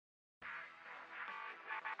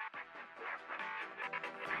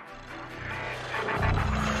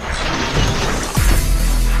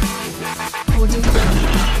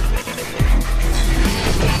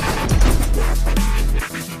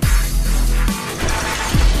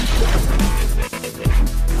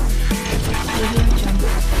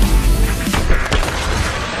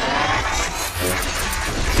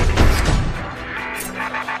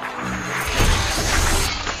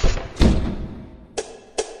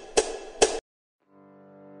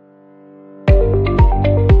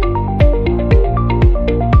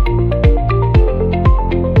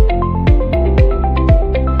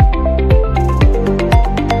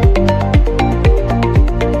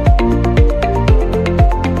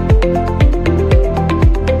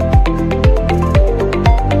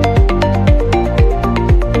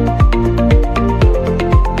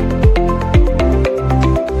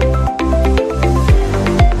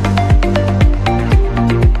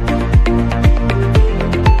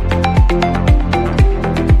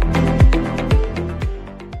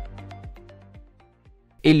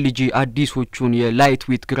LG አዲሶቹን የላይት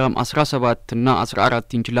ዌት ግራም 17 እና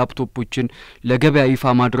 14 ኢንች ላፕቶፖችን ለገበያ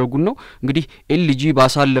ይፋ ማድረጉን ነው። እንግዲህ LG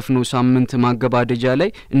ባሳለፍነው ሳምንት ማገባደጃ ላይ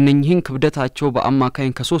እነኚህን ክብደታቸው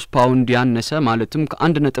በአማካኝ ከ3 ፓውንድ ያነሰ ማለትም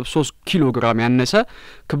ከ1.3 ኪሎ ግራም ያነሰ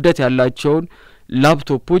ክብደት ያላቸውን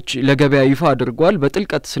ላፕቶፖች ለገበያ ይፋ አድርጓል።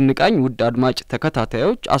 በጥልቀት ስንቃኝ ውድ አድማጭ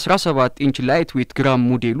ተከታታዮች 17 ኢንች ላይት ዌት ግራም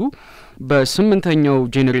ሞዴሉ በ8ኛው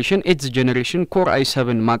ጄኔሬሽን 8th ጄኔሬሽን ኮር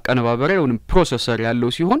i7 ማቀነባበሪያ ወይም ፕሮሰሰር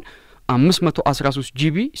ያለው ሲሆን 513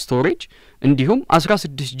 GB ስቶሬጅ እንዲሁም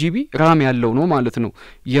 16 GB ራም ያለው ነው ማለት ነው።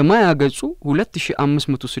 የማያ ገጹ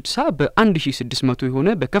 2560 በ1600 የሆነ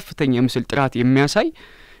በከፍተኛ ምስል ጥራት የሚያሳይ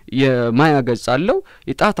የማያ ገጽ አለው።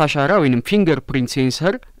 የጣት አሻራ ወይንም ፊንገር ፕሪንት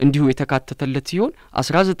ሴንሰር እንዲሁ የተካተተለት ሲሆን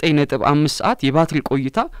 19.5 ሰዓት የባትሪ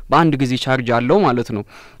ቆይታ በአንድ ጊዜ ቻርጅ አለው ማለት ነው።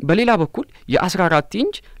 በሌላ በኩል የ14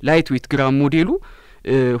 ኢንች ላይት ዌት ግራም ሞዴሉ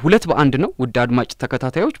ሁለት በአንድ ነው ውድ አድማጭ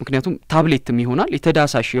ተከታታዮች፣ ምክንያቱም ታብሌትም ይሆናል።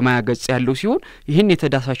 የተዳሳሽ የማያ ገጽ ያለው ሲሆን ይህን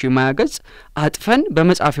የተዳሳሽ የማያ ገጽ አጥፈን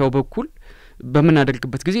በመጻፊያው በኩል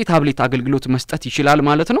በመናደርግበት ጊዜ ታብሌት አገልግሎት መስጠት ይችላል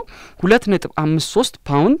ማለት ነው። 2.53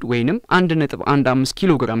 ፓውንድ ወይንም 1.15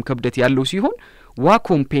 ኪሎ ግራም ክብደት ያለው ሲሆን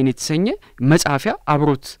ዋኮም ፔን የተሰኘ መጻፊያ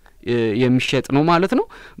አብሮት የሚሸጥ ነው ማለት ነው።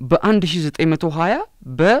 በ1920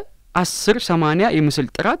 በ1080 የምስል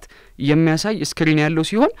ጥራት የሚያሳይ ስክሪን ያለው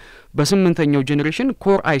ሲሆን በ8ኛው ጄኔሬሽን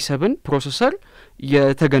ኮር i7 ፕሮሰሰር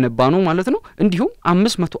የተገነባ ነው ማለት ነው። እንዲሁም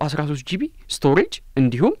 513 GB ስቶሬጅ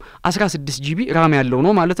እንዲሁም 16 GB ራም ያለው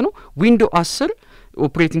ነው ማለት ነው። ዊንዶው 10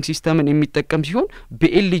 ኦፕሬቲንግ ሲስተምን የሚጠቀም ሲሆን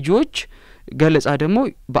በኤልጂዎች ገለጻ ደግሞ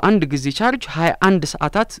በአንድ ጊዜ ቻርጅ 21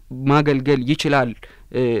 ሰዓታት ማገልገል ይችላል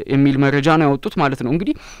የሚል መረጃ ነው ያወጡት ማለት ነው።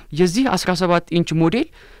 እንግዲህ የዚህ 17 ኢንች ሞዴል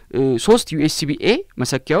 3 USB-A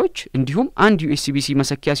መሰኪያዎች እንዲሁም አንድ USB-C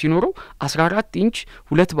መሰኪያ ሲኖረው 14 ኢንች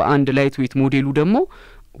 2 በአንድ ላይት ዌት ሞዴሉ ደግሞ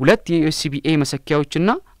 2 USB-A መሰኪያዎችና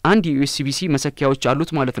አንድ USB-C መሰኪያዎች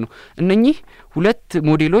አሉት ማለት ነው። እነኚህ ሁለት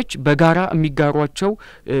ሞዴሎች በጋራ የሚጋሯቸው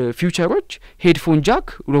ፊውቸሮች ሄድፎን ጃክ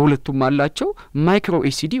ለሁለቱም አላቸው። ማይክሮ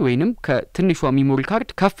ኤስዲ ወይንም ከትንሿ ሜሞሪ ካርድ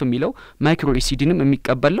ከፍ የሚለው ማይክሮ ኤስዲንም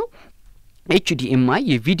የሚቀበለው HDMI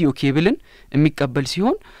የቪዲዮ ኬብልን የሚቀበል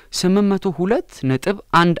ሲሆን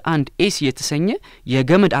 802.11 AC የተሰኘ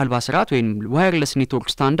የገመድ አልባ ስርዓት ወይም ዋየርለስ ኔትወርክ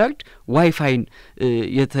ስታንዳርድ ዋይፋይን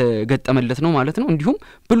የተገጠመለት ነው ማለት ነው። እንዲሁም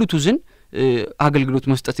ብሉቱዝን አገልግሎት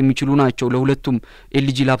መስጠት የሚችሉ ናቸው። ለሁለቱም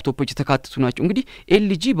LG ላፕቶፖች የተካተቱ ናቸው። እንግዲህ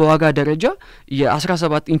LG በዋጋ ደረጃ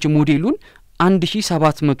የ17 ኢንች ሞዴሉን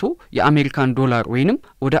 1700 የአሜሪካን ዶላር ወይንም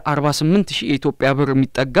ወደ 48000 የኢትዮጵያ ብር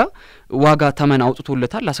የሚጠጋ ዋጋ ተመን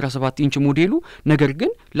አውጥቶለታል 17 ኢንች ሞዴሉ። ነገር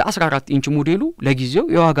ግን ለ14 ኢንች ሞዴሉ ለጊዜው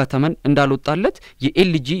የዋጋ ተመን እንዳልወጣለት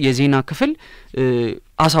የLG የዜና ክፍል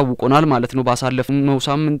አሳውቆናል ማለት ነው። ባሳለፍነው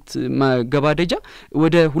ሳምንት መገባደጃ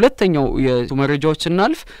ወደ ሁለተኛው የመረጃዎች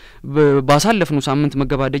ስናልፍ ባሳለፍነው ሳምንት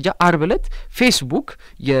መገባደጃ አርብ ዕለት ፌስቡክ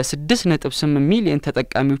የ6.8 ሚሊዮን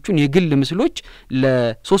ተጠቃሚዎችን የግል ምስሎች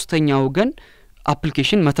ለሶስተኛ ወገን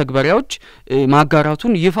አፕሊኬሽን መተግበሪያዎች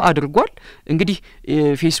ማጋራቱን ይፋ አድርጓል። እንግዲህ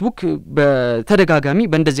ፌስቡክ በተደጋጋሚ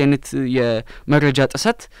በእንደዚህ አይነት የመረጃ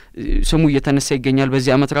ጥሰት ስሙ እየተነሳ ይገኛል።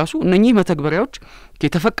 በዚህ አመት ራሱ እነኚህ መተግበሪያዎች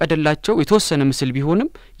የተፈቀደላቸው የተወሰነ ምስል ቢሆንም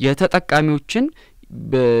የተጠቃሚዎችን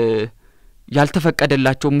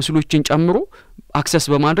ያልተፈቀደላቸው ምስሎችን ጨምሮ አክሰስ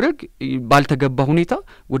በማድረግ ባልተገባ ሁኔታ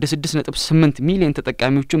ወደ 6.8 ሚሊዮን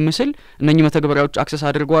ተጠቃሚዎችን ምስል እነኚህ መተግበሪያዎች አክሰስ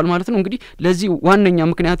አድርገዋል ማለት ነው። እንግዲህ ለዚህ ዋነኛ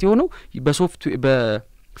ምክንያት የሆነው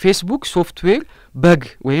በፌስቡክ ሶፍትዌር በግ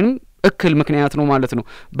ወይም እክል ምክንያት ነው ማለት ነው።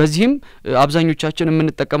 በዚህም አብዛኞቻችን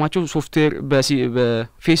የምንጠቀማቸው ሶፍትዌር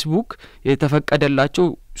በፌስቡክ የተፈቀደላቸው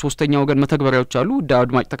ሶስተኛ ወገን መተግበሪያዎች አሉ።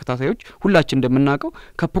 አድማጭ ተከታታዮች ሁላችን እንደምናውቀው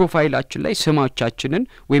ከፕሮፋይላችን ላይ ስማችንን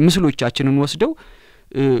ወይ ምስሎቻችንን ወስደው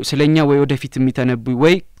ስለኛ ወይ ወደፊት የሚተነብዩ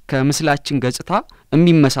ወይ ከምስላችን ገጽታ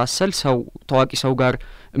የሚመሳሰል ሰው ታዋቂ ሰው ጋር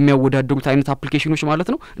የሚያወዳድሩት አይነት አፕሊኬሽኖች ማለት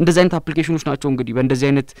ነው። እንደዚህ አይነት አፕሊኬሽኖች ናቸው እንግዲህ በእንደዚህ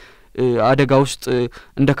አይነት አደጋ ውስጥ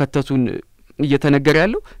እንደከተቱን እየተነገረ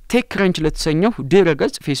ያለው። ቴክ ክረንች ለተሰኘው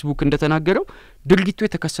ድረገጽ ፌስቡክ እንደተናገረው ድርጊቱ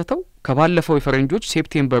የተከሰተው ከባለፈው የፈረንጆች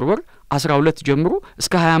ሴፕቴምበር ወር 12 ጀምሮ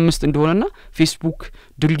እስከ 25 እንደሆነና ፌስቡክ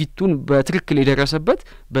ድርጊቱን በትክክል የደረሰበት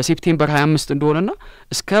በሴፕቴምበር 25 እንደሆነና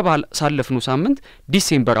እስከ ባሳለፍነው ሳምንት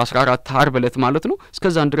ዲሴምበር 14 ዓርብ ዕለት ማለት ነው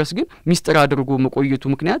እስከዛን ድረስ ግን ሚስጥር አድርጎ መቆየቱ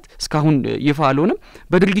ምክንያት እስካሁን ይፋ አልሆነም።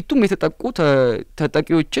 በድርጊቱም የተጠቁ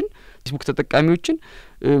ተጠቂዎችን ፌስቡክ ተጠቃሚዎችን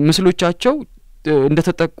ምስሎቻቸው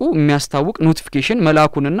እንደተጠቁ የሚያስታውቅ ኖቲፊኬሽን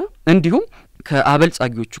መላኩንና እንዲሁም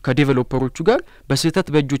ከአበልጻጊዎቹ ከዴቨሎፐሮቹ ጋር በስህተት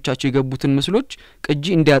በእጆቻቸው የገቡትን ምስሎች ቅጂ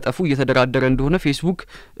እንዲያጠፉ እየተደራደረ እንደሆነ ፌስቡክ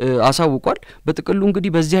አሳውቋል። በጥቅሉ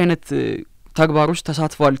እንግዲህ በዚህ አይነት ተግባሮች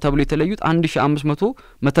ተሳትፈዋል ተብሎ የተለዩት 1500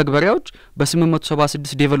 መተግበሪያዎች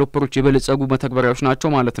በ876 ዴቨሎፐሮች የበለጸጉ መተግበሪያዎች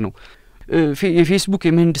ናቸው ማለት ነው። የፌስቡክ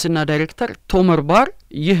የምህንድስና ዳይሬክተር ቶመር ባር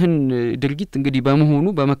ይህን ድርጊት እንግዲህ በመሆኑ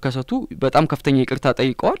በመከሰቱ በጣም ከፍተኛ ይቅርታ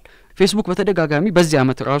ጠይቀዋል። ፌስቡክ በተደጋጋሚ በዚህ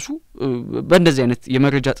አመት ራሱ በእንደዚህ አይነት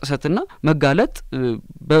የመረጃ ጥሰትና መጋለጥ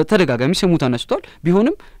በተደጋጋሚ ስሙ ተነስቷል።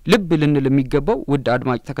 ቢሆንም ልብ ልንል የሚገባው ውድ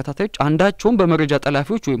አድማጭ ተከታታዮች አንዳቸውም በመረጃ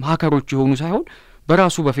ጠላፊዎች ወይም ሃከሮች የሆኑ ሳይሆን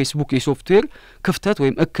በራሱ በፌስቡክ የሶፍትዌር ክፍተት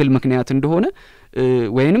ወይም እክል ምክንያት እንደሆነ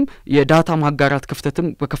ወይንም የዳታ ማጋራት ክፍተትም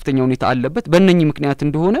በከፍተኛ ሁኔታ አለበት በእነኚህ ምክንያት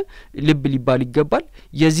እንደሆነ ልብ ሊባል ይገባል።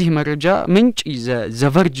 የዚህ መረጃ ምንጭ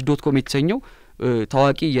ዘቨርጅ.com የተሰኘው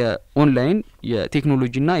ታዋቂ የኦንላይን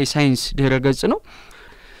የቴክኖሎጂና የሳይንስ ድረገጽ ነው።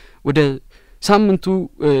 ወደ ሳምንቱ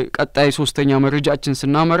ቀጣይ ሶስተኛ መረጃችን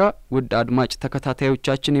ስናመራ ውድ አድማጭ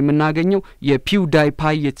ተከታታዮቻችን የምናገኘው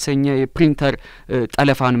የፒውዳይፓይ የተሰኘ የፕሪንተር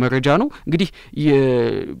ጠለፋን መረጃ ነው። እንግዲህ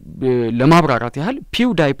ለማብራራት ያህል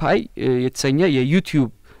ፒውዳይፓይ የተሰኘ የዩቲዩብ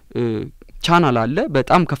ቻናል አለ።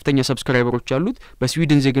 በጣም ከፍተኛ ሰብስክራይበሮች ያሉት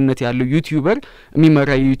በስዊድን ዜግነት ያለው ዩቲዩበር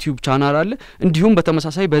የሚመራ የዩቲዩብ ቻናል አለ። እንዲሁም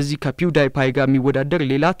በተመሳሳይ በዚህ ከፒውዳይፓይ ጋር የሚወዳደር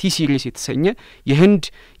ሌላ ቲ-ሲሪስ የተሰኘ የህንድ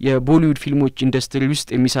የቦሊውድ ፊልሞች ኢንዱስትሪ ውስጥ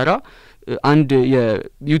የሚሰራ አንድ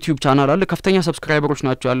የዩቲዩብ ቻናል አለ። ከፍተኛ ሰብስክራይበሮች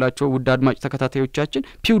ናቸው ያላቸው ውድ አድማጭ ተከታታዮቻችን።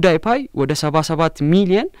 ፒውዳይፓይ ወደ 77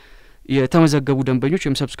 ሚሊዮን የተመዘገቡ ደንበኞች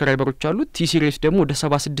ወይም ሰብስክራይበሮች አሉት። ቲ-ሲሪስ ደግሞ ወደ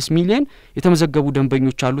 76 ሚሊዮን የተመዘገቡ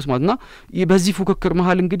ደንበኞች አሉት ማለትና በዚህ ፉክክር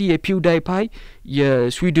መሀል እንግዲህ የፒውዳይፓይ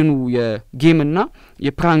የስዊድኑ የጌምና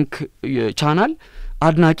የፕራንክ ቻናል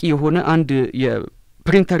አድናቂ የሆነ አንድ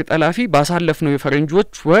የፕሪንተር ጠላፊ ባሳለፍነው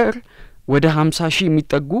የፈረንጆች ወር ወደ 50,000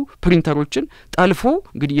 የሚጠጉ ፕሪንተሮችን ጠልፎ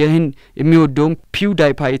እንግዲህ ይህን የሚወደውን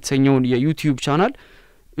ፒውዳይፓይ የተሰኘውን የዩቲዩብ ቻናል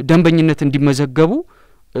ደንበኝነት እንዲመዘገቡ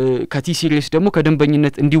ከቲ-ሲሪስ ደግሞ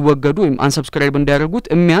ከደንበኝነት እንዲወገዱ ወይም አንሰብስክራይብ እንዲያደርጉት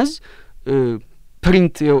የሚያዝ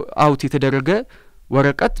ፕሪንት አውት የተደረገ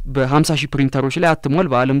ወረቀት በ50,000 ፕሪንተሮች ላይ አትሟል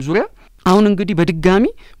በአለም ዙሪያ። አሁን እንግዲህ በድጋሚ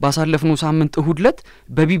ባሳለፍነው ሳምንት እሁድ ዕለት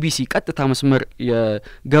በቢቢሲ ቀጥታ መስመር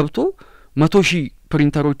ገብቶ 100,000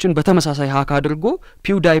 ፕሪንተሮችን በተመሳሳይ ሃክ አድርጎ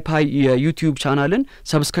ፒውዳይፓይ የዩቲዩብ ቻናልን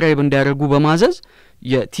ሰብስክራይብ እንዲያደርጉ በማዘዝ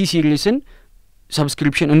የቲ-ሲሪስን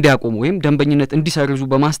ሰብስክሪፕሽን እንዲያቆሙ ወይም ደንበኝነት እንዲሰርዙ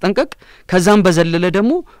በማስጠንቀቅ ከዛም በዘለለ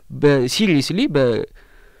ደግሞ በሲሪየስሊ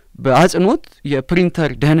በአጽኖት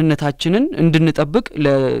የፕሪንተር ደህንነታችንን እንድንጠብቅ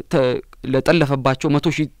ለጠለፈባቸው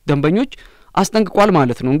 100,000 ደንበኞች አስጠንቅቋል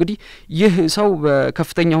ማለት ነው። እንግዲህ ይህ ሰው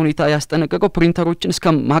በከፍተኛ ሁኔታ ያስጠነቀቀው ፕሪንተሮችን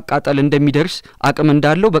እስከ ማቃጠል እንደሚደርስ አቅም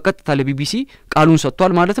እንዳለው በቀጥታ ለቢቢሲ ቃሉን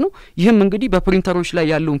ሰጥቷል ማለት ነው። ይህም እንግዲህ በፕሪንተሮች ላይ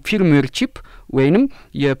ያለውን ፊርምዌር ቺፕ ወይንም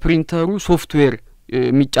የፕሪንተሩ ሶፍትዌር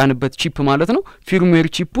የሚጫንበት ቺፕ ማለት ነው ፊርምዌር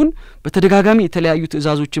ቺፑን በተደጋጋሚ የተለያዩ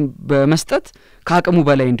ትዕዛዞችን በመስጠት ከአቅሙ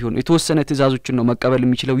በላይ እንዲሆን የተወሰነ ትዕዛዞችን ነው መቀበል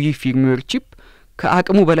የሚችለው። ይህ ፊርምዌር ቺፕ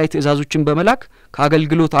ከአቅሙ በላይ ትዕዛዞችን በመላክ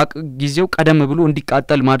ከአገልግሎት ጊዜው ቀደም ብሎ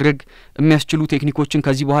እንዲቃጠል ማድረግ የሚያስችሉ ቴክኒኮችን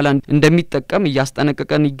ከዚህ በኋላ እንደሚጠቀም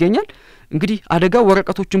እያስጠነቀቀን ይገኛል። እንግዲህ አደጋው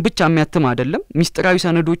ወረቀቶችን ብቻ የሚያትም አይደለም። ሚስጥራዊ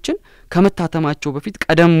ሰነዶችን ከመታተማቸው በፊት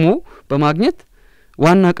ቀደሞ በማግኘት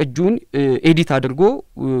ዋና ቅጂውን ኤዲት አድርጎ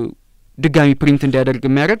ድጋሚ ፕሪንት እንዲያደርግ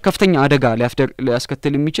የሚያደርግ ከፍተኛ አደጋ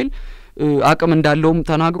ሊያስከትል የሚችል አቅም እንዳለውም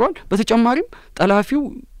ተናግሯል። በተጨማሪም ጠላፊው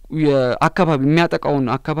የአካባቢ የሚያጠቃውን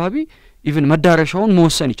አካባቢ ኢቭን መዳረሻውን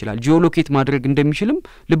መወሰን ይችላል ጂኦሎኬት ማድረግ እንደሚችልም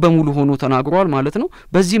ልበሙሉ ሆኖ ተናግሯል ማለት ነው።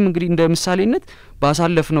 በዚህም እንግዲህ እንደ ምሳሌነት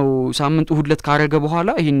ባሳለፍነው ሳምንት እሁድ ዕለት ካረገ በኋላ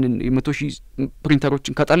ይሄንን 100,000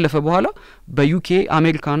 ፕሪንተሮችን ከጠለፈ በኋላ በዩኬ፣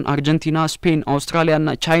 አሜሪካን፣ አርጀንቲና፣ ስፔን፣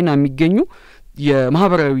 አውስትራሊያና ቻይና የሚገኙ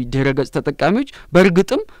የማህበራዊ ድረገጽ ተጠቃሚዎች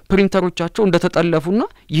በርግጥም ፕሪንተሮቻቸው እንደተጠለፉና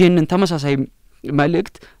ይህንን ተመሳሳይ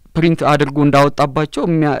መልእክት ፕሪንት አድርጎ እንዳወጣባቸው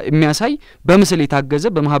የሚያሳይ በምስል የታገዘ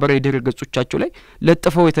በማህበራዊ ድረገጾቻቸው ላይ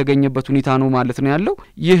ለጥፈው የተገኘበት ሁኔታ ነው ማለት ነው ያለው።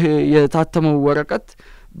 ይህ የታተመው ወረቀት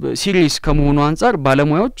ሲሪየስ ከመሆኑ አንፃር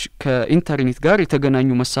ባለሙያዎች ከኢንተርኔት ጋር የተገናኙ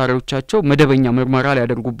መሳሪያዎቻቸው መደበኛ ምርመራ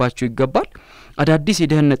ሊያደርጉባቸው ይገባል። አዳዲስ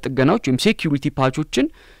የደህንነት ጥገናዎች ወይም ሴኩሪቲ ፓቾችን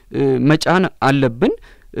መጫን አለብን።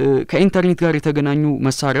 ከኢንተርኔት ጋር የተገናኙ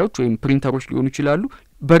መሳሪያዎች ወይም ፕሪንተሮች ሊሆኑ ይችላሉ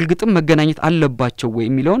በእርግጥም መገናኘት አለባቸው ወይ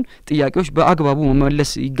የሚለውን ጥያቄዎች በአግባቡ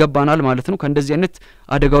መመለስ ይገባናል ማለት ነው። ከእንደዚህ አይነት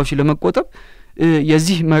አደጋዎች ለመቆጠብ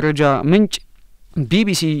የዚህ መረጃ ምንጭ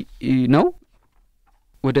ቢቢሲ ነው።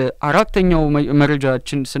 ወደ አራተኛው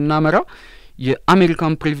መረጃችን ስናመራ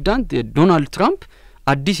የአሜሪካን ፕሬዝዳንት ዶናልድ ትራምፕ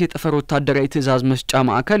አዲስ የጠፈር ወታደራዊ ትዕዛዝ መስጫ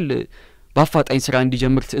ማዕከል በአፋጣኝ ስራ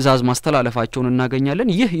እንዲጀምር ትዕዛዝ ማስተላለፋቸውን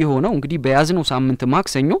እናገኛለን። ይህ የሆነው እንግዲህ በያዝነው ሳምንት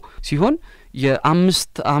ማክሰኞ ሲሆን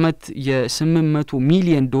የ5 አመት የ800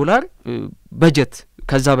 ሚሊዮን ዶላር በጀት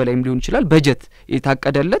ከዛ በላይም ሊሆን ይችላል በጀት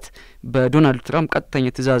የታቀደለት በዶናልድ ትራምፕ ቀጥተኛ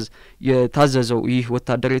ትዕዛዝ የታዘዘው ይህ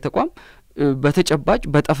ወታደራዊ ተቋም በተጨባጭ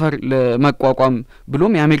በጠፈር ለማቋቋም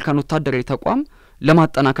ብሎም የአሜሪካን ወታደራዊ ተቋም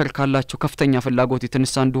ለማጠናከር ካላቸው ከፍተኛ ፍላጎት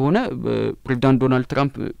የተነሳ እንደሆነ ፕሬዝዳንት ዶናልድ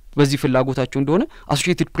ትራምፕ በዚህ ፍላጎታቸው እንደሆነ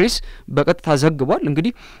አሶሺየትድ ፕሬስ በቀጥታ ዘግቧል።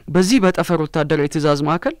 እንግዲህ በዚህ በጠፈር ወታደራዊ ትዕዛዝ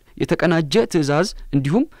ማዕከል የተቀናጀ ትዕዛዝ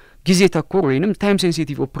እንዲሁም ጊዜ ተኮር ወይንም ታይም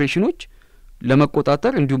ሴንሲቲቭ ኦፕሬሽኖች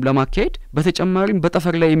ለመቆጣጠር እንዲሁም ለማካሄድ በተጨማሪም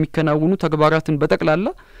በጠፈር ላይ የሚከናወኑ ተግባራትን በጠቅላላ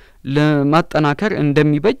ለማጠናከር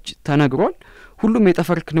እንደሚበጅ ተነግሯል። ሁሉም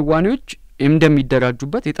የጠፈር ክንዋኔዎች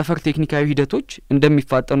እንደሚደራጁበት የጠፈር ቴክኒካዊ ሂደቶች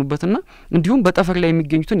እንደሚፋጠኑበትና እንዲሁም በጠፈር ላይ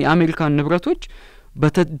የሚገኙትን የአሜሪካን ንብረቶች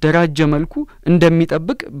በተደራጀ መልኩ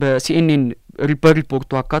እንደሚጠብቅ በሲኤንኤን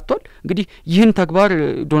ሪፖርቱ አካቷል። እንግዲህ ይህን ተግባር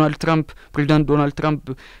ፕሬዝዳንት ዶናልድ ትራምፕ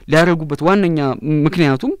ሊያደርጉበት ዋነኛ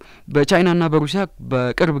ምክንያቱም በቻይናና በሩሲያ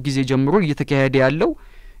በቅርብ ጊዜ ጀምሮ እየተካሄደ ያለው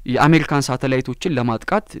የአሜሪካን ሳተላይቶችን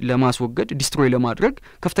ለማጥቃት ለማስወገድ ዲስትሮይ ለማድረግ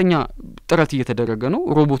ከፍተኛ ጥረት እየተደረገ ነው።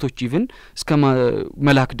 ሮቦቶች ኢቭን እስከ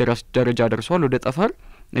መላክ ደረጃ ደርሰዋል ወደ ጠፈር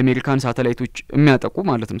አሜሪካን ሳተላይቶች የሚያጠቁ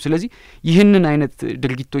ማለት ነው። ስለዚህ ይህንን አይነት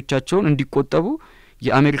ድርጊቶቻቸውን እንዲቆጠቡ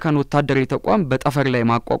የአሜሪካን ወታደራዊ ተቋም በጠፈር ላይ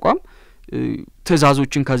ማቋቋም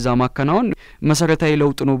ትዕዛዞችን ከዛ ማከናወን መሰረታዊ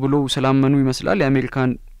ለውጥ ነው ብሎ ስላመኑ ይመስላል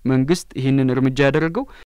የአሜሪካን መንግስት ይህንን እርምጃ ያደረገው።